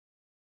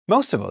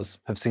Most of us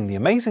have seen the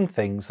amazing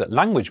things that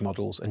language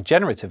models and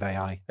generative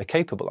AI are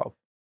capable of.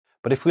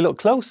 But if we look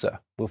closer,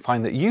 we'll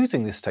find that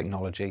using this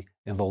technology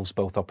involves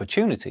both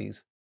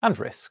opportunities and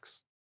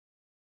risks.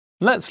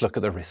 Let's look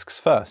at the risks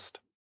first.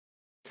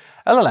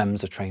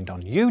 LLMs are trained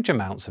on huge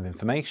amounts of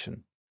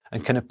information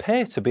and can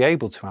appear to be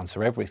able to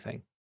answer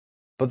everything.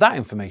 But that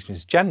information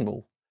is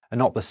general and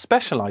not the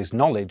specialized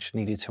knowledge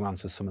needed to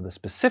answer some of the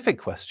specific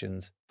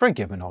questions for a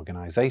given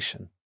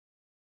organization.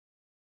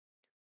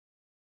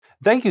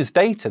 They use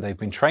data they've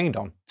been trained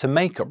on to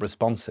make up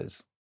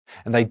responses,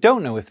 and they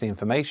don't know if the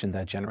information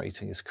they're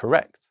generating is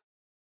correct.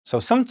 So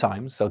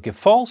sometimes they'll give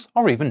false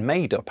or even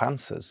made-up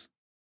answers.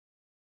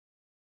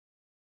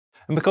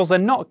 And because they're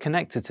not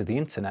connected to the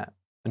internet,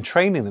 and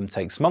training them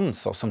takes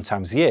months or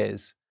sometimes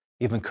years,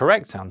 even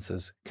correct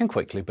answers can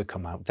quickly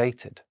become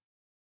outdated.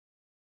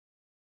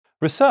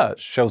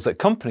 Research shows that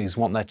companies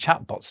want their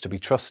chatbots to be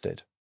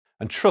trusted,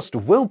 and trust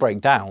will break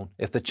down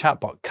if the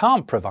chatbot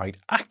can't provide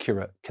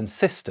accurate,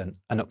 consistent,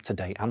 and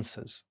up-to-date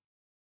answers.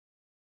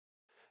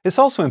 It's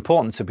also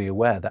important to be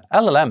aware that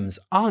LLMs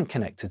aren't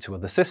connected to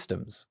other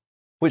systems,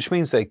 which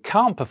means they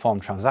can't perform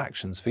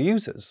transactions for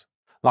users,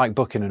 like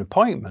booking an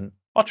appointment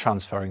or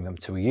transferring them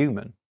to a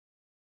human.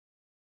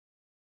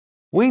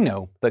 We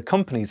know that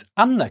companies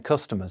and their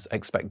customers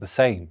expect the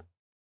same.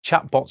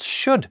 Chatbots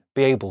should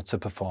be able to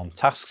perform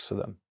tasks for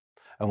them,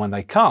 and when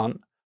they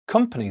can't,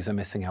 companies are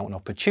missing out on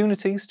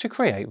opportunities to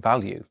create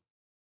value.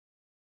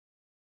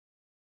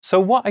 So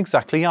what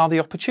exactly are the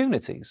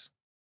opportunities?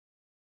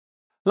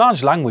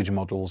 Large language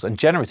models and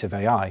generative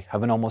AI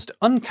have an almost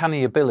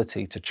uncanny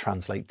ability to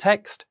translate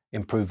text,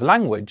 improve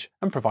language,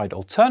 and provide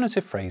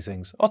alternative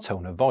phrasings or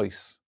tone of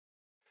voice.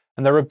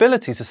 And their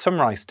ability to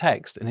summarize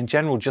text and in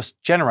general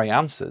just generate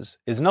answers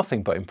is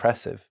nothing but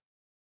impressive.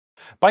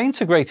 By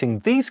integrating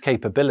these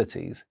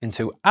capabilities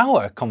into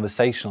our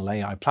conversational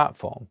AI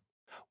platform,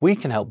 we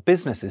can help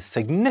businesses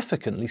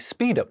significantly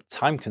speed up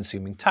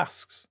time-consuming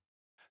tasks,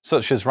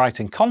 such as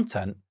writing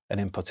content and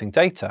inputting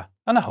data,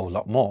 and a whole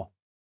lot more.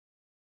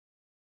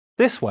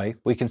 This way,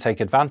 we can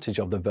take advantage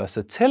of the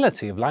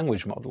versatility of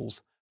language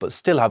models, but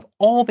still have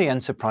all the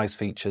enterprise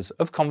features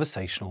of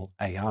conversational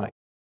AI.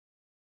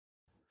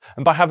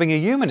 And by having a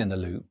human in the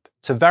loop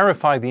to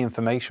verify the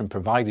information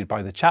provided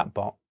by the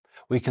chatbot,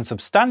 we can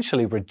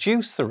substantially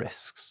reduce the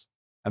risks,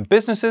 and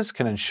businesses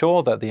can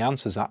ensure that the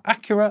answers are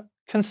accurate,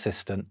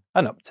 consistent,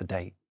 and up to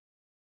date.